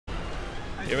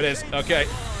Here it is. Okay.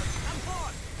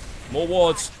 More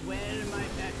wards.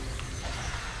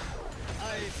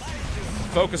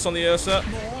 Focus on the Ursa.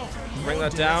 Bring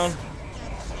that down.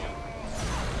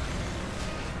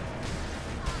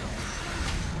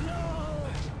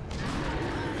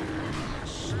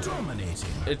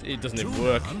 It doesn't even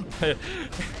work.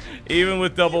 Even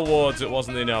with double wards, it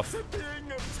wasn't enough.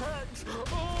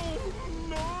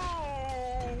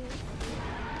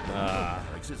 Ah.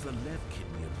 Is the left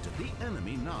kidney of the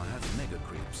enemy now has mega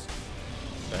creeps.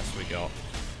 Best we got.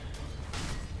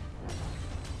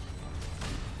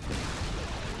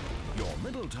 Your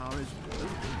middle tower is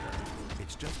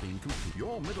it's just been complete.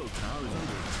 Your middle tower is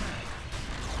under attack.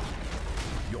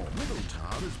 Your middle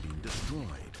tower has been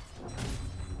destroyed.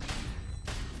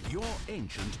 Your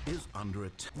ancient is under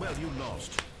attack. Well, you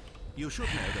lost. You should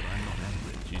know that I'm not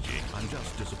angry. GG. I'm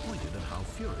just disappointed at how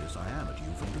furious I am at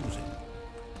you for losing.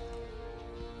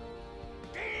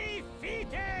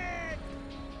 Defeated!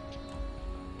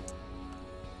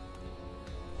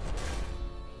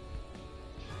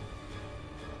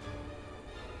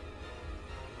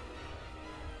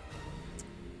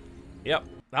 Yep,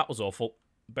 that was awful.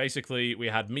 Basically, we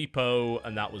had Meepo,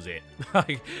 and that was it.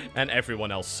 And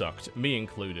everyone else sucked, me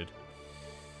included.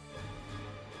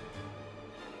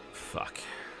 Fuck.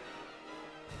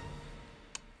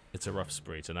 It's a rough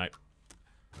spree tonight.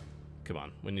 Come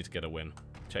on, we need to get a win.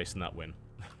 Chasing that win.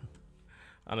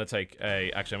 I'm gonna take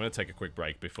a... Actually, I'm gonna take a quick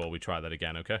break before we try that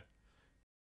again, okay?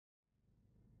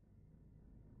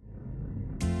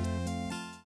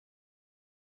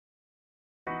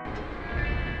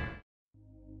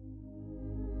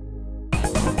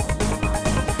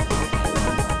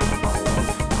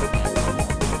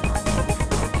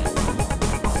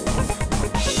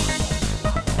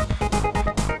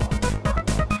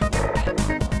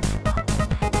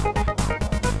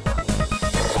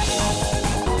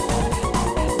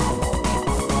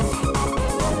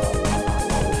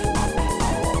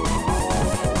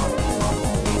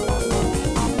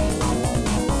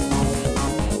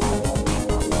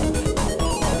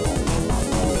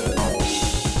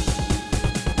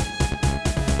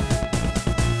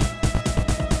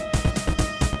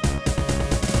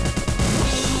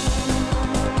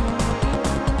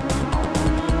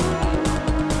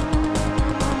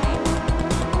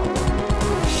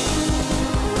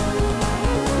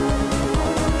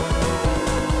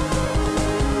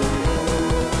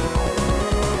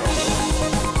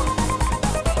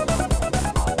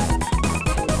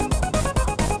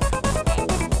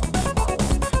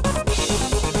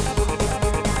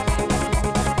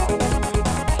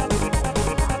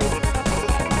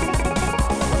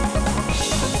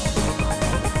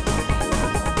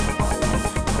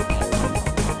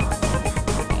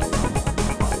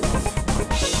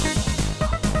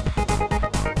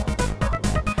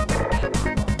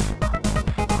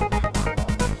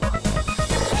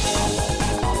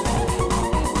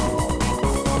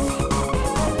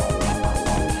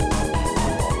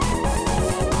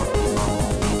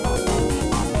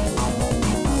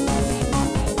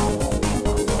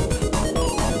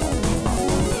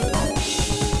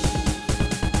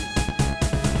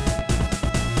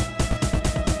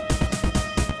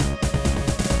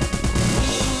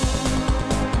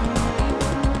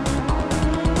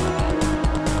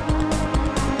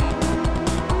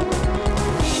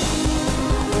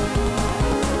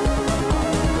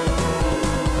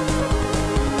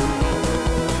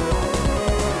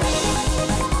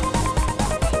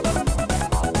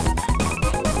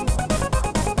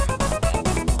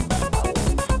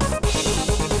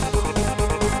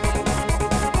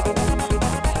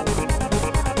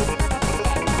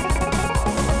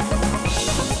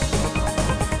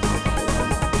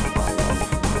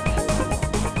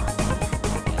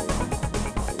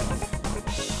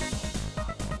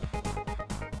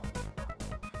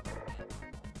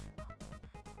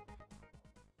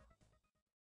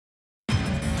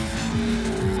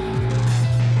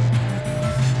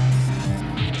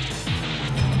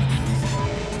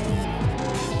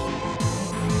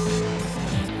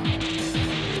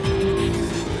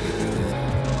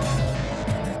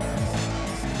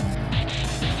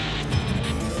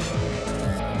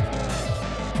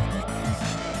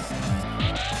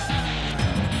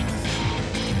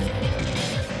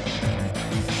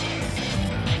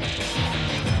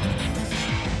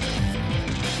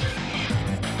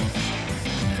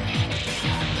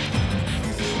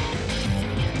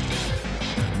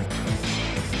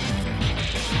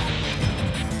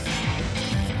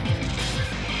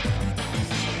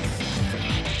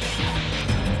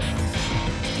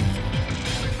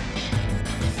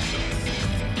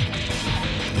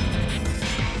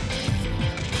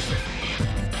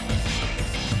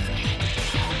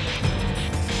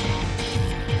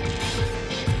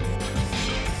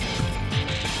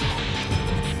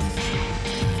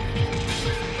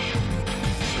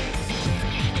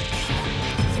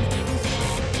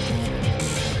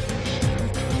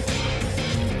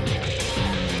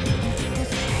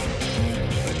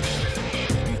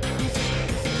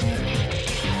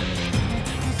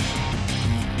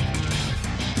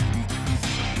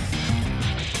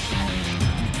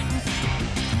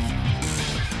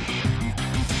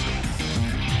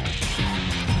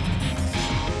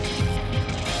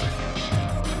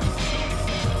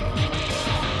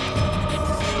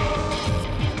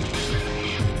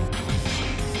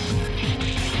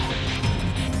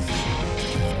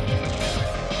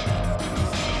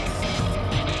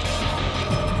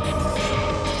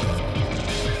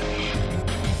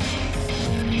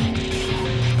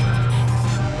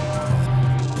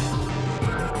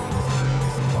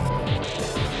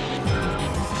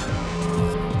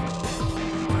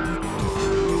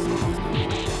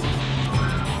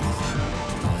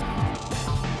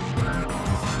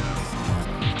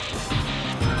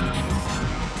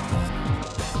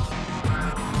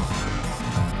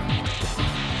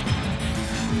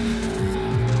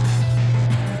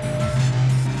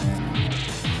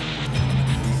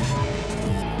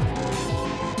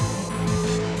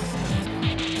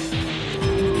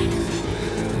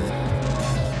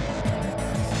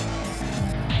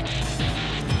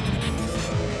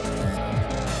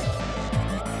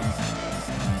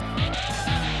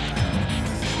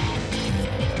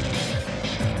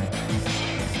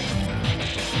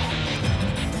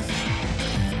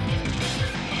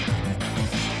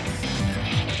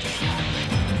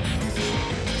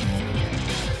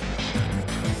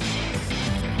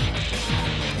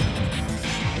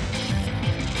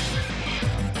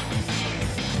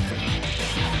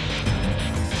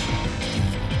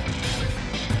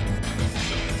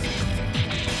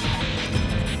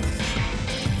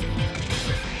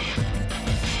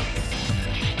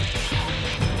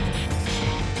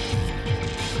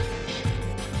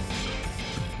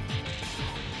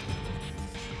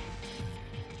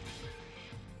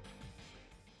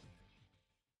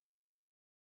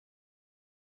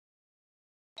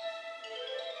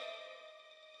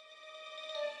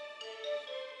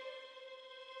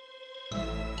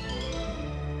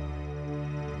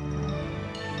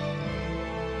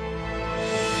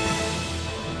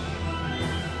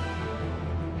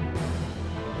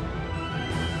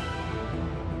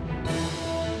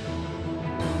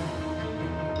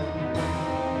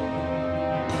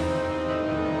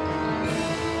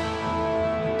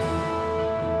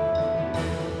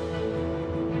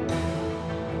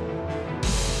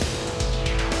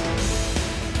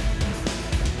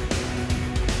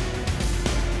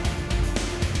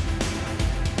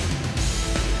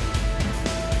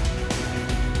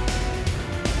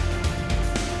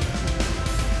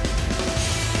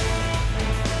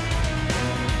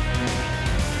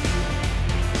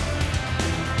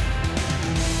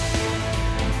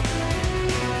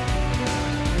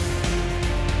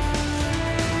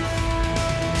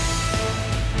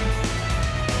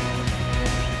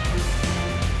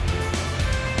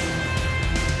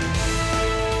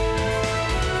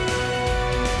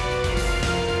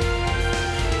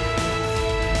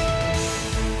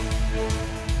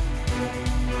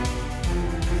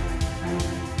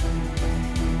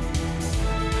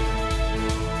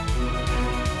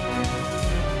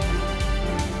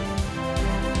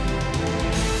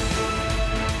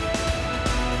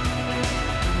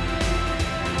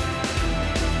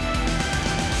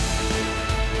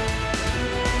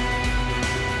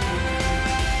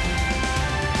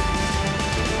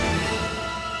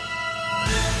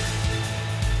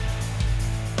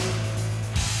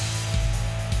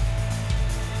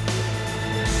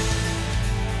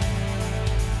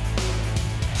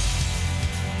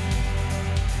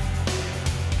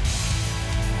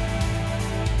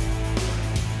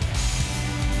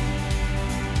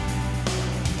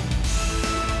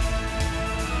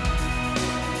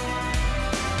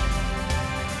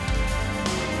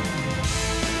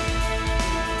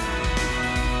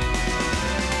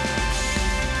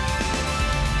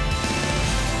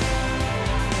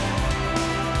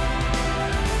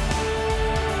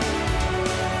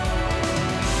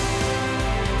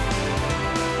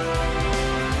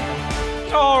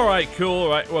 Alright, cool.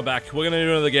 Alright, we're back. We're gonna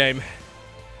do another game.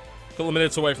 A couple of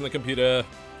minutes away from the computer.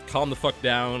 Calm the fuck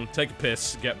down. Take a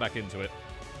piss. Get back into it.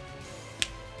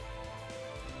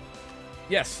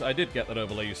 Yes, I did get that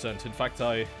overlay you sent. In fact,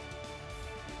 I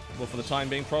will, for the time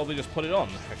being, probably just put it on,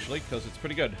 actually, because it's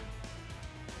pretty good.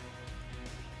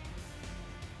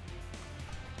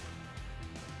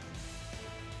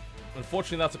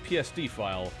 Unfortunately, that's a PSD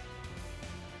file.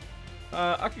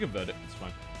 I can convert it. It's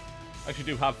fine. I actually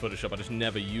do have Photoshop. I just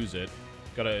never use it.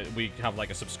 We have like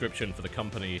a subscription for the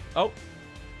company. Oh,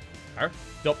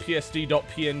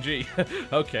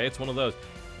 .psd.png. Okay, it's one of those.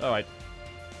 All right.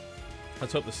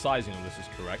 Let's hope the sizing on this is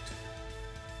correct.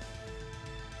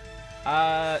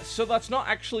 So that's not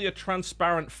actually a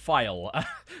transparent file,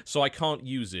 so I can't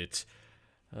use it.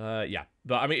 Yeah,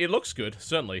 but I mean, it looks good,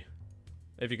 certainly.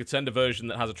 If you could send a version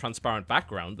that has a transparent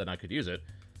background, then I could use it.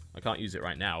 I can't use it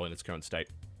right now in its current state.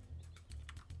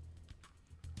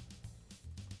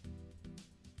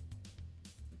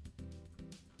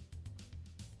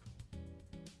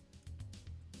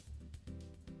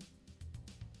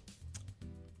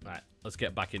 Alright, let's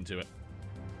get back into it.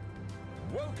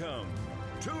 Welcome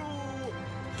to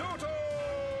Dota!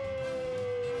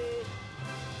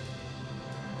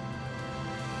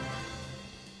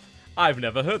 I've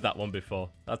never heard that one before.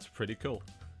 That's pretty cool.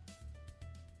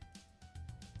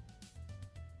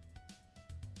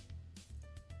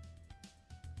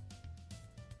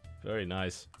 Very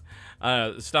nice.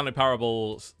 The Stanley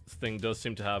Parable thing does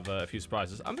seem to have a few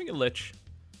surprises. I'm thinking Lich.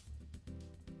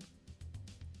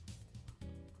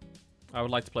 I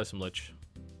would like to play some Lich.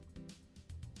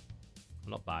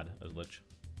 I'm not bad as Lich.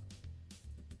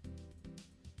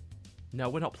 No,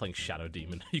 we're not playing Shadow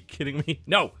Demon. Are you kidding me?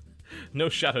 No! No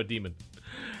Shadow Demon.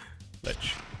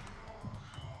 Lich.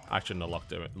 I shouldn't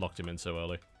have locked him in so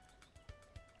early.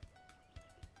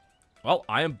 Well,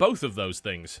 I am both of those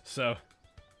things, so...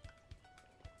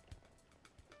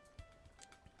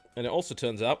 And it also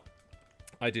turns out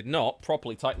I did not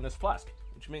properly tighten this flask,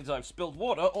 which means I've spilled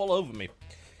water all over me,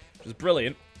 which is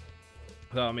brilliant.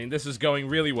 So, I mean, this is going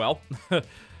really well.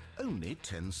 Only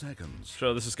 10 seconds.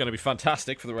 Sure, this is going to be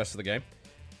fantastic for the rest of the game.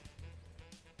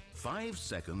 5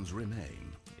 seconds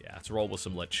remain. Yeah, let's roll with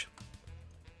some Lich.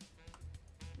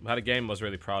 I had a game I was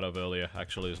really proud of earlier,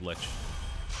 actually, it was Lich.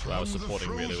 So I was supporting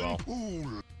really well.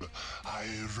 Pool, I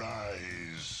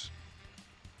rise.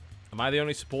 Am I the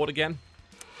only support again?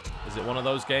 Is it one of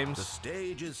those games? The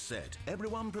stage is set.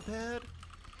 Everyone prepared?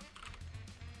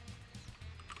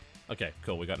 Okay,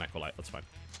 cool, we got an Acolyte, that's fine.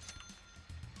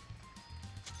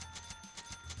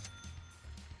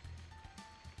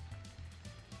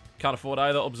 Can't afford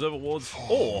either Observer Wards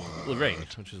or Lorraine,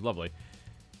 which is lovely.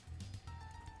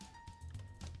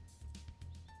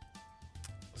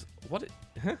 What?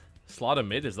 Huh? Slaughter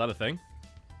mid, is that a thing?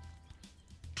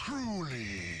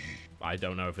 Truly. I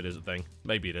don't know if it is a thing.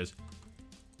 Maybe it is.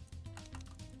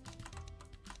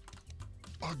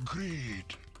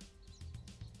 Agreed.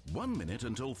 1 minute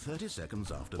until 30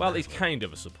 seconds after Well, battle. he's kind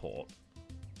of a support.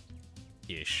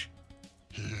 Ish.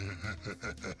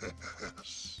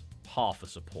 Yes. Half a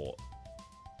support.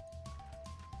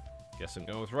 Guess I'm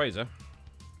going with Razor.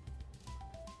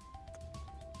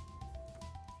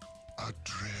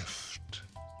 Adrift.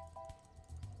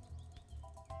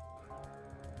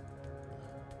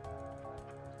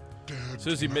 So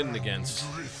who's he midden against?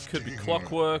 Could be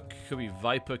Clockwork, could be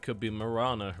Viper, could be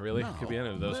Marana, really. Now, Could be any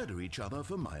of those. murder each other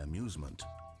for my amusement.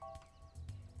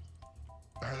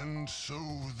 And so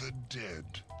the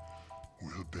dead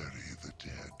will bury the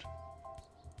dead.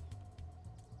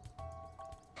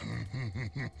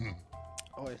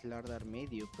 Oh, es Lardar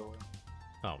medio, pero...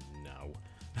 Oh no.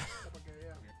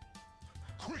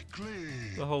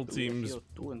 Quickly. The whole team's...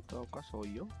 Tú en todo caso, o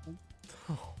yo.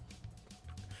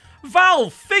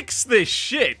 Valve, fix this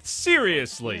shit!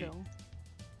 Seriously! Pero...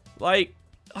 Like,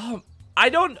 I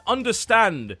don't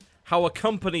understand how a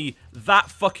company that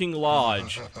fucking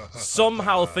large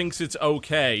somehow thinks it's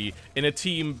okay in a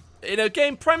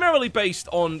game primarily based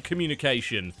on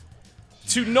communication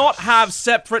to not have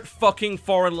separate fucking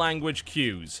foreign language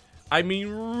cues. I mean,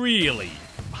 really.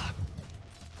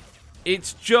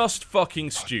 It's just fucking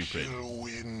stupid.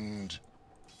 Wind.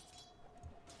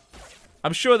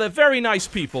 I'm sure they're very nice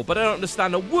people, but I don't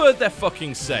understand a word they're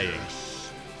fucking saying.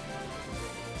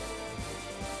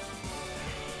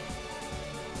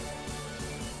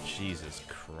 Jesus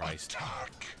Christ.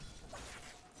 Attack.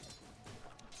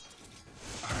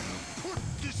 I'll put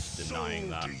this Denying soul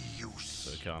that. to use.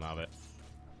 So can't have it.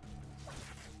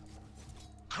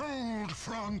 Cold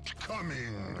front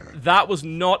coming. That was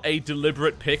not a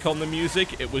deliberate pick on the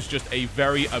music. It was just a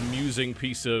very amusing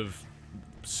piece of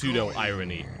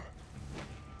pseudo-irony.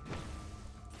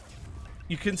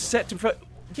 You can set to...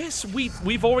 Yes,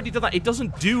 we've already done that. It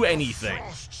doesn't do anything.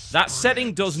 That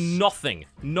setting does nothing.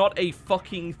 Not a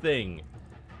fucking thing.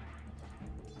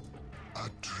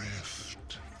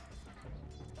 Adrift.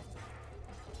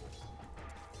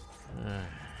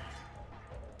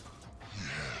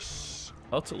 Yes.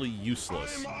 Utterly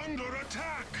useless. I'm under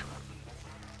attack.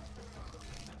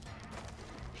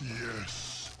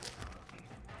 Yes.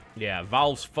 Yeah,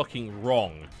 Valve's fucking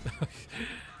wrong.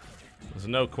 There's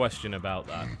no question about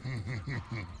that.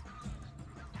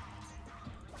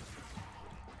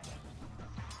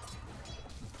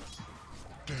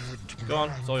 Dead Go on,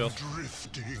 man it's all yours.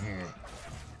 drifting.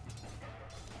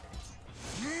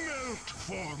 Melt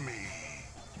for me.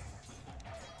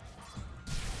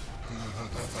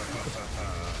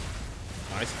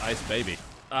 Nice, ice baby.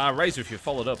 Razor, if you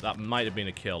followed up, that might have been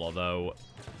a kill, although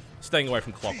staying away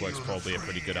from Clockwork's probably a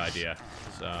pretty good idea.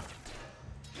 So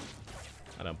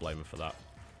I don't blame him for that.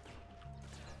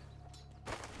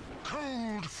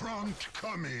 Cold front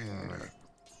coming.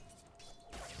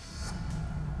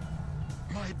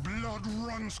 My blood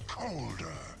runs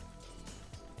colder.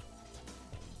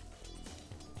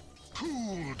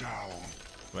 Cool down.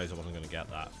 Razor wasn't going to get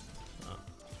that. Oh.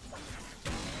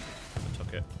 I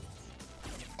took it.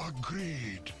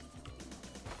 Agreed.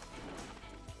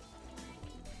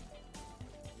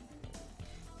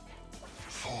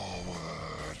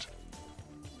 Forward.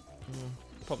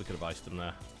 Probably could have iced him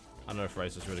there. I don't know if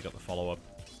Razor's really got the follow-up.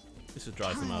 This just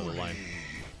drives them out of the lane.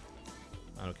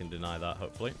 I can deny that,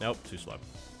 hopefully. Nope, too slow.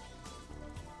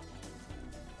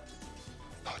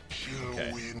 Okay,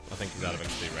 I think he's out of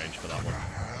XP range for that one.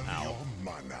 Ow.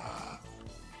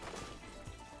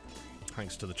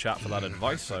 Thanks to the chat for that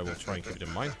advice. I will try and keep it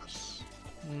in mind.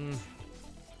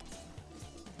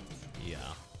 Yeah.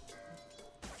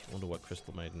 I wonder what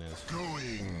Crystal Maiden is.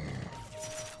 Going.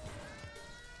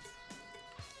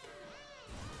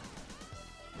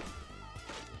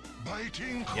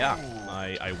 Biting cold. Yeah,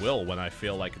 I will when I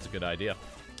feel like it's a good idea.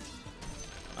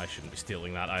 I shouldn't be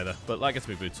stealing that either, but that gets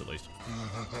me boots at least.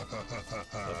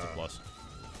 That's a plus.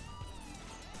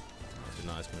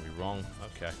 Deny is going to be wrong.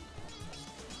 Okay.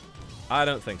 I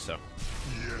don't think so.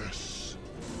 Yes.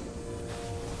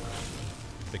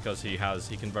 Because he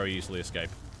can very easily escape.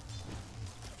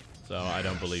 So I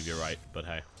don't believe you're right, but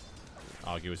hey.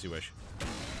 Argue as you wish.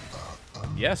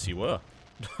 Yes, you were.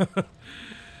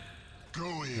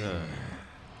 Going.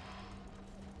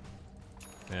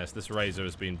 Yes, this Razor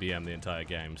has been BM the entire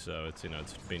game, so it's, you know,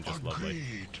 it's been just lovely.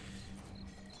 Agreed.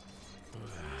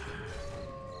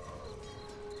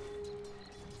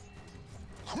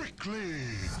 Quickly.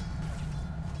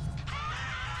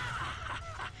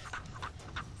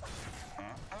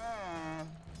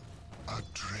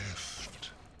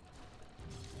 Adrift.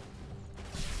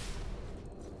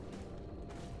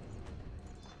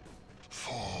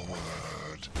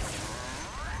 Forward.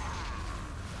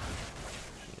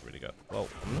 Shouldn't really go. Well,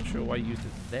 I'm not sure why you used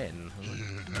it then.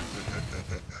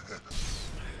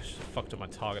 Just fucked up my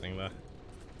targeting there.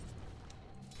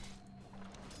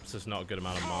 This is not a good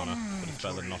amount of mana, but it's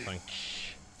better than nothing.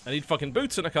 I need fucking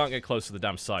boots and I can't get close to the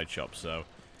damn side shop, so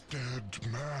Dead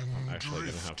man I'm actually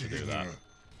gonna have to do that.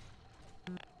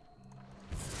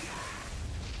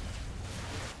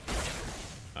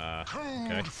 Okay.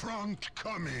 Cold front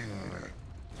coming.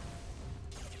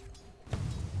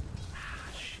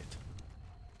 Ah, shit.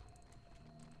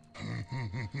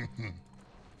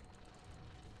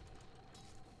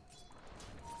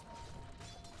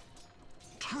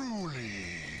 Truly.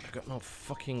 I've got no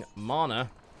fucking mana.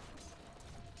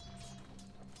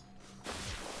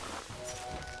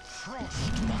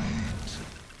 Frostbite.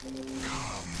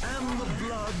 And the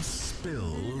blood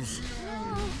spills.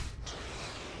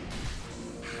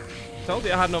 Told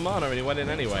you I had no mana and he went in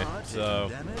anyway,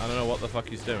 so I don't know what the fuck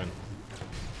he's doing.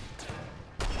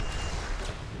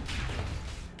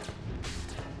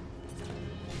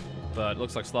 But it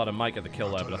looks like Slaughter might get the kill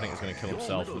there, but I think he's going to kill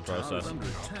himself in the process.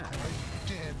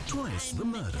 Twice the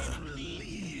murder.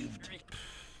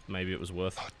 Maybe it was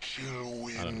worth. I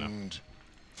don't know.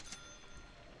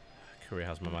 Curry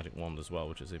has my magic wand as well,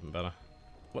 which is even better.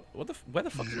 Where the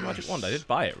fuck is my magic wand? I did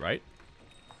buy it, right?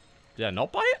 Did I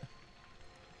not buy it?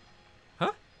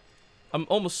 Huh? I'm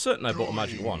almost certain I bought a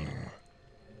magic wand.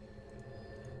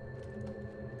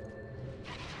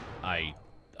 I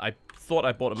thought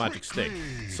I bought a magic stick.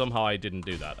 Somehow I didn't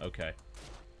do that. Okay.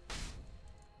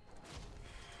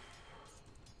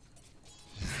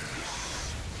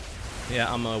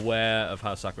 Yeah, I'm aware of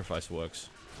how sacrifice works.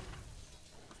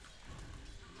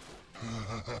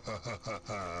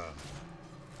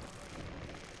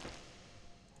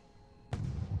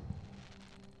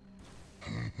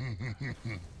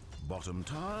 Bottom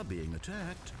tower being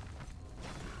attacked.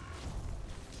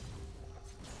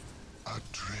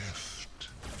 Adrift.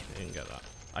 He didn't get that.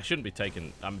 I shouldn't be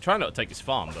taking... I'm trying not to take his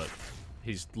farm, but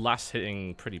he's last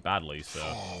hitting pretty badly, so...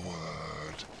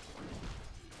 Forward.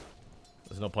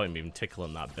 There's no point in me even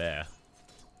tickling that bear.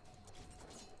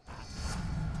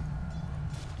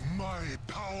 My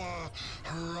power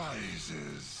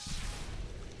rises.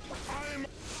 I'm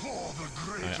for the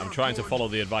greater I'm trying to good. follow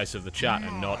the advice of the chat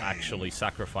and not actually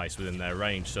sacrifice within their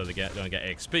range so they don't get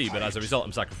XP, but as a result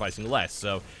I'm sacrificing less,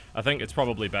 so I think it's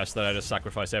probably best that I just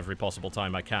sacrifice every possible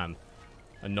time I can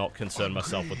and not concern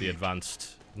myself with the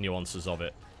advanced nuances of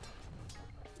it.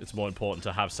 It's more important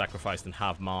to have sacrificed and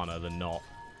have mana than not.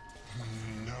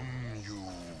 Numb you.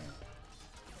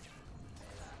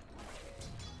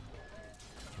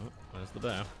 Oh, there's the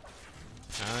bear.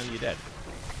 And you're dead.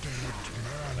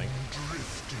 Dead man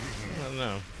drifting. I don't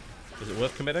know. Is it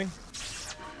worth committing?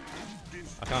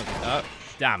 I can't.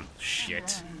 Damn.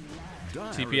 Shit.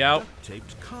 TP out.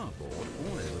 Taped cardboard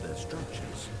all over their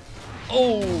structures.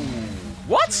 Oh.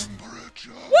 What?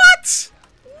 Temperature. What?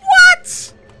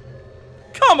 What?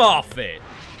 Come off it.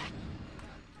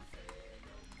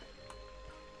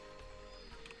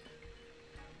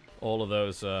 All of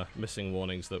those missing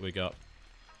warnings that we got.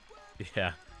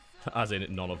 Yeah. As in,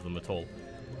 none of them at all.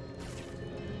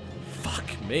 Fuck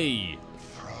me.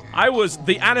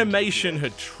 The animation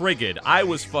had triggered. I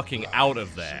was fucking out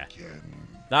of there.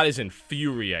 That is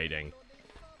infuriating.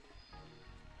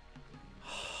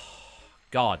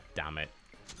 God damn it.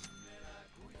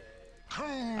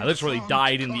 I literally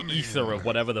died in the ether of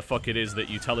whatever the fuck it is that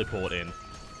you teleport in.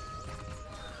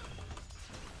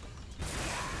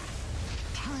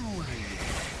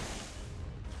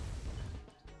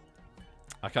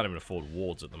 I can't even afford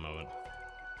wards at the moment.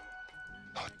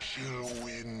 A chill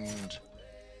wind.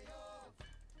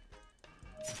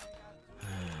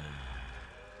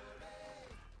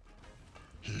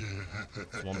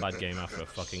 It's one bad game after a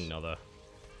fucking another.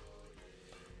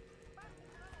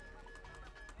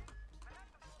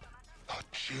 A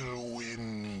chill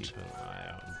wind. Keep an eye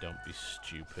out and don't be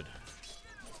stupid.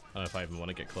 I don't know if I even want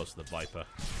to get close to the Viper.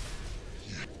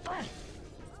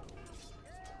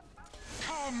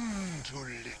 Come to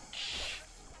Lich.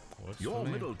 What's Your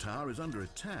funny? middle tower is under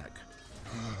attack.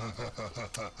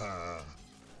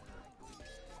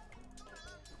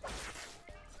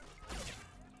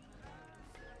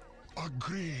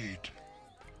 Agreed.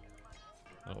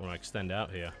 I don't want to extend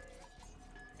out here.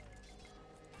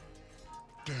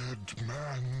 Dead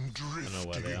man drifting. I know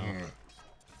where they are.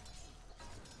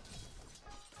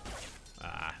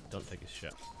 Ah, don't take his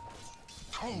shit.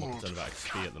 I'm not concerned about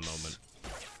XP at the moment.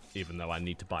 Even though I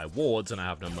need to buy wards and I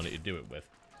have no money to do it with.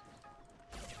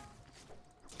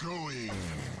 Going.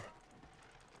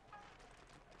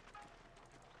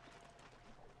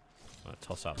 I'll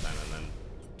toss up then and then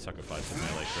sacrifice the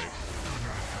melee creep.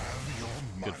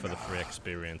 Good for the free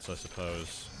experience, I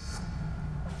suppose.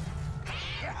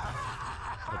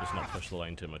 I'll just not push the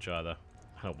lane too much either.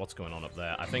 Oh, what's going on up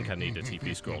there? I think I need a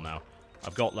TP scroll now.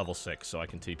 I've got level 6, so I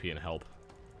can TP and help.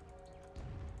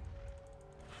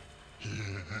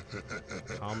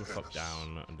 Calm the fuck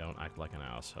down and don't act like an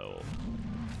asshole.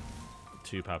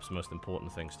 Two perhaps most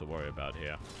important things to worry about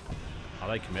here. Are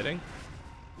they committing?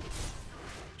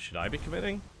 Should I be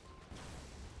committing?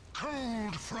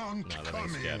 Cold front No, they're being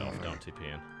scared off. Don't TP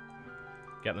in.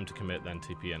 Get them to commit, then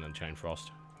TP in and chain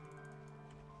frost.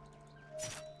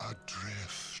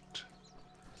 Adrift.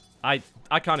 I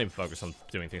can't even focus on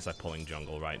doing things like pulling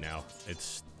jungle right now.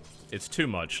 It's too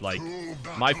much. Like,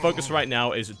 my focus right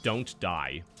now is don't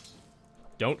die.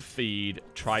 Don't feed.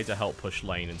 Try to help push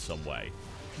lane in some way.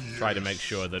 Yes. Try to make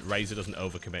sure that Razor doesn't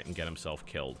overcommit and get himself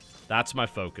killed. That's my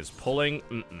focus. Pulling,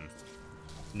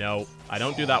 No, I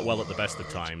don't do that well at the best of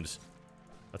times.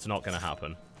 That's not going to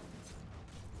happen.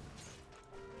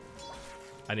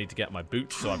 I need to get my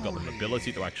boots so I've got the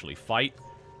mobility to actually fight.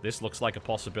 This looks like a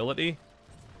possibility.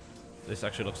 This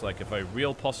actually looks like a very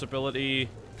real possibility.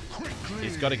 Quickly.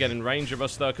 He's got to get in range of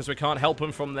us, though, because we can't help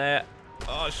him from there.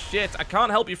 Oh, shit. I can't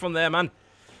help you from there, man.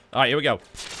 All right, here we go.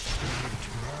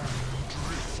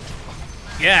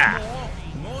 Yeah.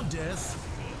 More death.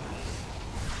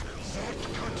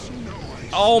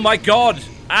 Oh, my God.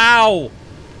 Ow.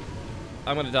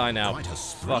 I'm going to die now. Quite a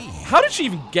Fuck. spree. How did she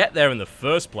even get there in the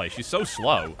first place? She's so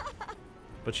slow.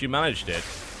 But she managed it.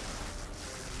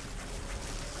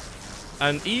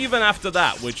 And even after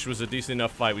that, which was a decent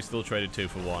enough fight, we still traded 2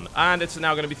 for 1. And it's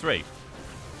now going to be 3.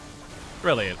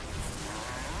 Brilliant.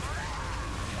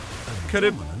 Could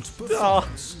have... Dominant Oh,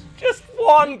 performance. just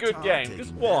one good Tower game. taking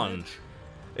Just one. damage.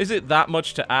 Is it that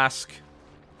much to ask?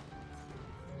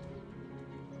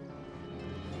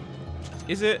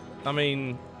 Is it? I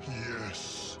mean...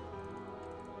 Yes.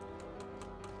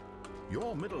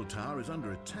 Your middle tower is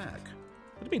under attack.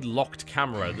 What do you mean locked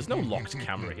camera? There's no locked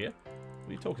camera here. What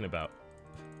are you talking about?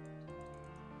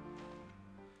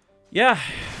 Yeah,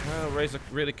 Razor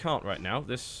really can't right now.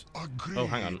 This... Agreed. Oh,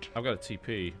 hang on. I've got a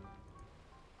TP.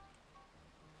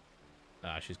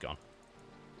 Ah, she's gone.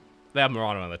 They have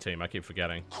Murano on the team. I keep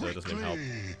forgetting, so it doesn't even help.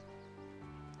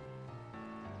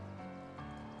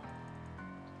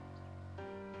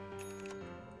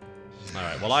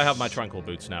 Alright, well I have my Tranquil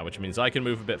Boots now, which means I can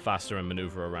move a bit faster and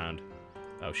maneuver around.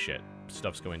 Oh shit.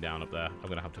 Stuff's going down up there. I'm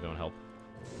gonna have to go and help.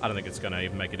 I don't think it's gonna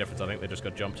even make a difference. I think they just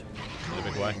got jumped in a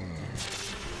big way.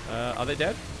 Are they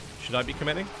dead? Should I be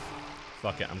committing?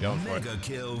 Fuck it, I'm going for it. Mega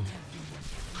kill.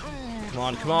 Come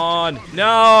on, come on!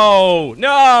 No!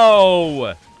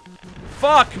 No!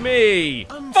 Fuck me!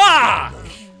 Fuck!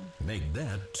 Make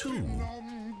that 2.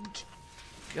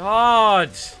 God!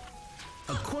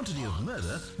 A quantity of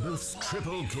murder boasts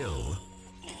triple kill.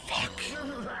 Fuck.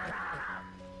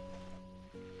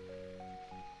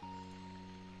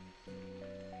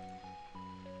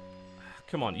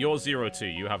 Come on, you're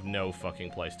 0-2. You have no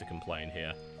fucking place to complain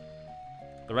here.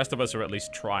 The rest of us are at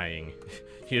least trying.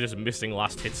 You're just missing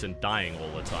last hits and dying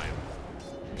all the time.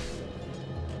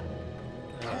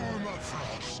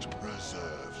 Permafrost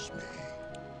preserves me.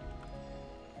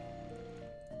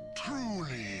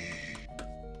 Truly.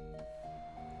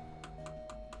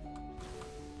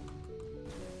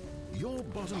 Your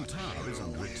bottom tower is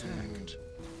under attack.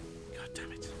 God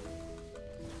damn it.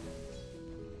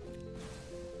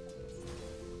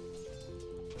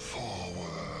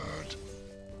 Forward.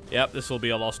 Yep, this will be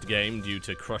a lost game due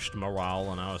to crushed morale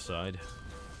on our side.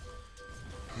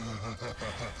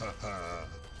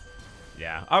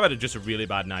 Yeah, I've had just a really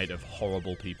bad night of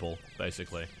horrible people,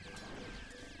 basically.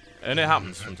 And it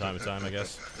happens from time to time, I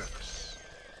guess.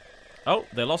 Oh,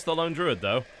 they lost their lone druid,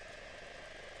 though.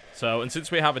 So, and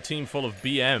since we have a team full of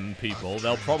BM people,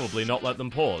 they'll probably not let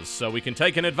them pause, so we can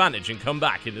take an advantage and come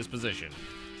back in this position.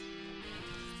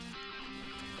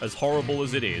 As horrible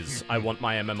as it is, I want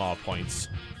my MMR points.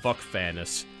 Fuck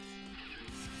fairness.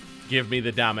 Give me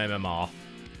the damn MMR.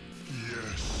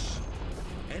 Yes.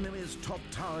 Enemy's top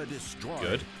tower destroyed.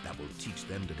 Good. That will teach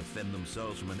them to defend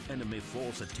themselves from an enemy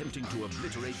force attempting to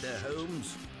obliterate their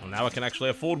homes. Well, now I can actually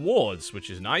afford wards, which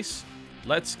is nice.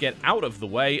 Let's get out of the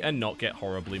way and not get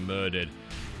horribly murdered.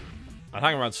 I'd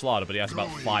hang around Slaughter, but he has about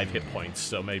 5 hit points,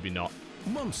 so maybe not.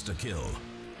 Monster kill.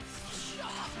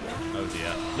 Oh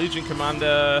dear. Legion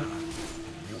Commander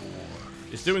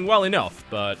is doing well enough,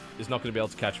 but is not going to be able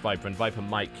to catch Viper, and Viper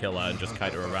might kill her and just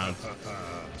kite her around.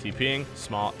 TPing,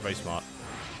 smart, very smart.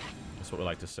 That's what we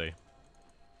like to see.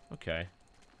 Okay.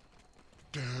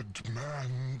 Dead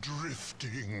man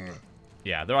drifting.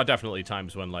 Yeah, there are definitely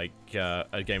times when, like,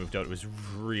 a game of Dota was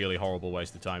really horrible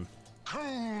waste of time.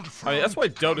 Cold I mean, that's why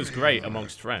Dota's great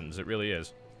amongst friends. It really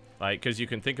is. Like, because you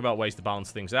can think about ways to balance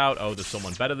things out. Oh, there's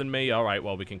someone better than me. All right,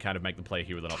 well, we can kind of make them play a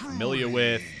hero they're not familiar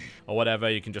with, or whatever.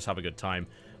 You can just have a good time.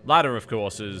 Ladder, of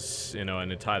course, is, you know,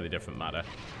 an entirely different matter.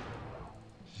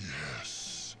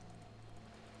 Yes.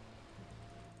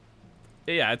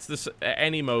 Yeah, it's this.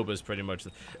 Any MOBA's pretty much.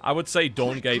 I would say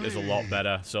Dawngate is a lot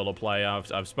better solo play.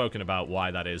 I've spoken about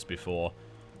why that is before.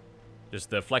 Just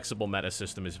the flexible meta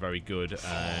system is very good,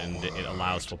 and it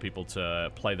allows for people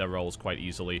to play their roles quite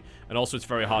easily. And also, it's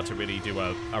very hard to really do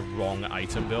a wrong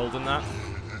item build in that.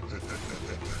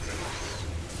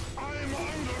 I'm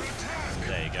under attack.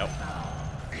 There you go.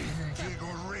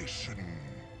 Invigoration.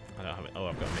 I don't have it. Oh,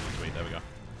 I've got a mini tweet. There we go.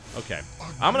 Okay,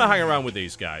 I'm gonna hang around with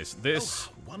these guys. This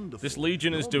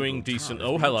Legion is doing decent.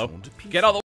 Oh, hello. Get out of the